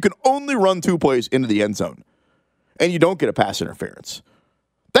 But let's say you can only run 2 plays into the end zone, and you don't get a pass interference.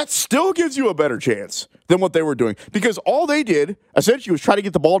 That still gives you a better chance than what they were doing. Because all they did, essentially, was try to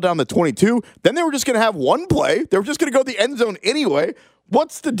get the ball down the 22. Then they were just going to have 1 play. They were just going to go to the end zone anyway.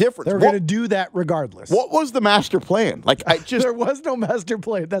 What's the difference? They're going to do that regardless. What was the master plan? There was no master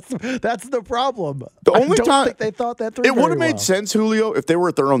plan. That's the problem. The only I don't time think they thought that through. It would have made sense, Julio, if they were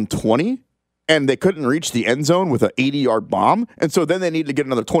at their own 20 and they couldn't reach the end zone with an 80-yard bomb, and so then they need to get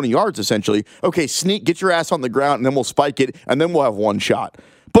another 20 yards, essentially. Okay, sneak, get your ass on the ground, and then we'll spike it, and then we'll have 1 shot.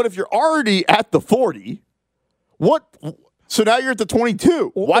 But if you're already at the 40, what? So now you're at the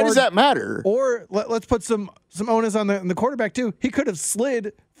 22. Why does that matter? Or let's put some onus on the quarterback, too. He could have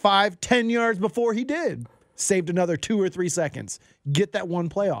slid 5-10 yards before he did. Saved another 2 or 3 seconds. Get that 1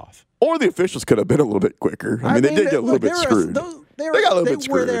 play off. Or the officials could have been a little bit quicker. I mean, they did get a little bit screwed. They got a little bit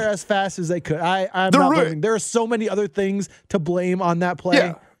screwed. They were there as fast as they could. I'm not blaming. There are so many other things to blame on that play.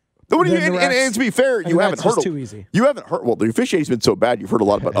 Yeah. And to be fair, you haven't heard. Too easy. You haven't heard. Well, the officiating's been so bad. You've heard a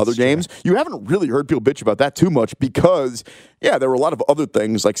lot about other games. You haven't really heard people bitch about that too much because, there were a lot of other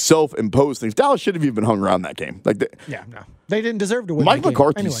things like self-imposed things. Dallas should have even hung around that game. No, they didn't deserve to win. Mike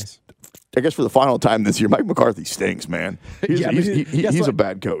McCarthy. Anyways, I guess for the final time this year, Mike McCarthy stinks, man. He's a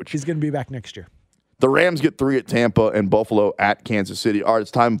bad coach. He's going to be back next year. The Rams get 3 at Tampa and Buffalo at Kansas City. All right,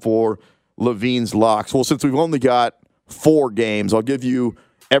 it's time for Levine's locks. Well, since we've only got 4 games, I'll give you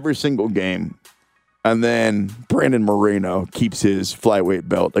every single game. And then Brandon Moreno keeps his flyweight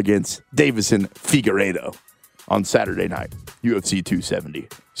belt against Davison Figueiredo on Saturday night, UFC 270.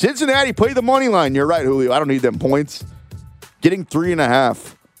 Cincinnati, play the money line. You're right, Julio. I don't need them points. Getting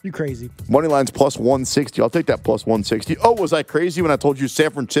 3.5. You crazy. Money line's plus 160. I'll take that plus 160. Oh, was I crazy when I told you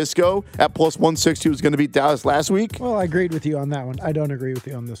San Francisco at plus 160 was going to beat Dallas last week? Well, I agreed with you on that one. I don't agree with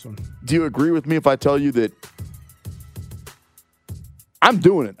you on this one. Do you agree with me if I tell you that I'm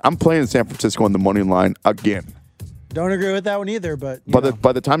doing it? I'm playing San Francisco on the money line again. Don't agree with that one either, but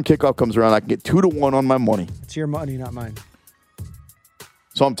by the time kickoff comes around, I can get 2-1 on my money. It's your money, not mine.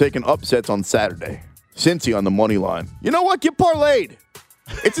 So I'm taking upsets on Saturday. Cincy on the money line. You know what? Get parlayed.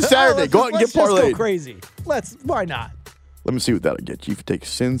 It's a Saturday. Go out and get parlayed. Let's go crazy. Why not? Let me see what that'll get you. If you take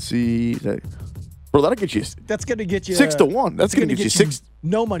Cincy, bro, that'll get you. That's going to get you 6-1. That's going to get you 6.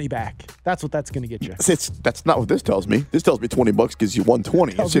 No money back. That's what that's going to get you. That's not what this tells me. This tells me $20 gives you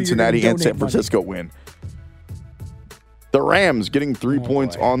 120 if Cincinnati and San Francisco win. The Rams getting 3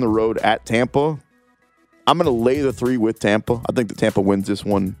 points on the road at Tampa. I'm going to lay the 3 with Tampa. I think that Tampa wins this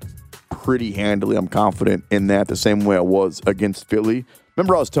one pretty handily. I'm confident in that, the same way I was against Philly.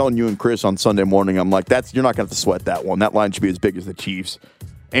 Remember I was telling you and Chris on Sunday morning, I'm like, you're not going to have to sweat that one. That line should be as big as the Chiefs,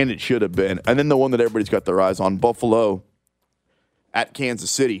 and it should have been. And then the one that everybody's got their eyes on, Buffalo at Kansas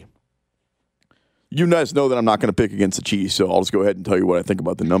City. You guys know that I'm not going to pick against the Chiefs, so I'll just go ahead and tell you what I think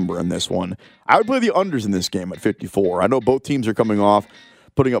about the number in this one. I would play the unders in this game at 54. I know both teams are coming off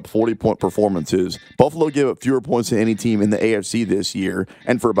putting up 40-point performances. Buffalo gave up fewer points than any team in the AFC this year,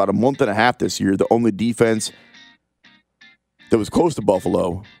 and for about a month and a half this year, the only defense that was close to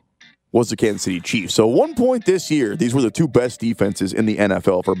Buffalo was the Kansas City Chiefs. So 1 point this year, these were the 2 best defenses in the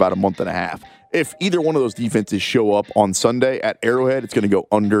NFL for about a month and a half. If either one of those defenses show up on Sunday at Arrowhead, it's going to go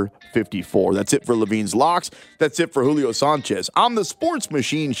under 54. That's it for Levine's Locks. That's it for Julio Sanchez. I'm the sports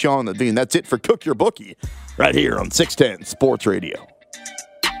machine, Sean Levine. That's it for Cook Your Bookie right here on 610 Sports Radio.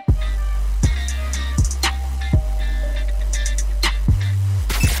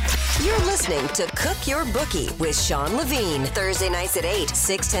 You're listening to Cook Your Bookie with Sean Levine. Thursday nights at 8,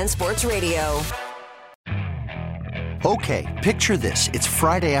 610 Sports Radio. Okay, picture this. It's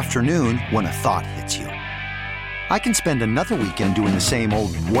Friday afternoon when a thought hits you. I can spend another weekend doing the same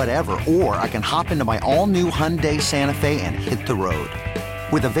old whatever, or I can hop into my all-new Hyundai Santa Fe and hit the road.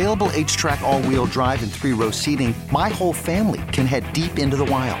 With available H-Track all-wheel drive and 3-row seating, my whole family can head deep into the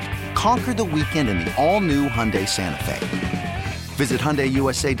wild. Conquer the weekend in the all-new Hyundai Santa Fe. Visit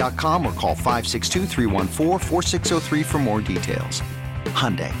HyundaiUSA.com or call 562-314-4603 for more details.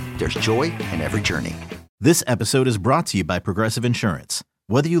 Hyundai, there's joy in every journey. This episode is brought to you by Progressive Insurance.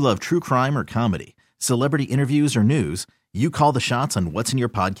 Whether you love true crime or comedy, celebrity interviews or news, you call the shots on what's in your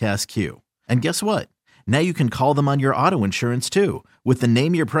podcast queue. And guess what? Now you can call them on your auto insurance too with the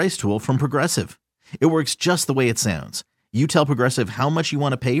Name Your Price tool from Progressive. It works just the way it sounds. You tell Progressive how much you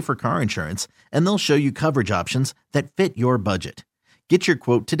want to pay for car insurance, and they'll show you coverage options that fit your budget. Get your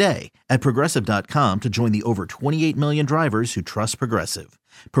quote today at Progressive.com to join the over 28 million drivers who trust Progressive.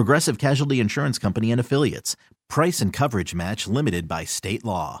 Progressive Casualty Insurance Company and Affiliates. Price and coverage match limited by state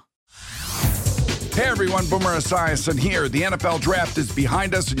law. Hey everyone, Boomer Esiason here. The NFL Draft is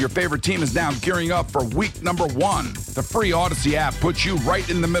behind us and your favorite team is now gearing up for week number 1. The free Odyssey app puts you right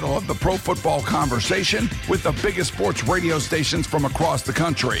in the middle of the pro football conversation with the biggest sports radio stations from across the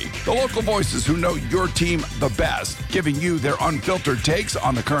country. The local voices who know your team the best, giving you their unfiltered takes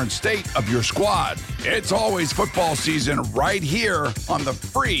on the current state of your squad. It's always football season right here on the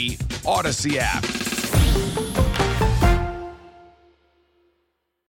free Odyssey app.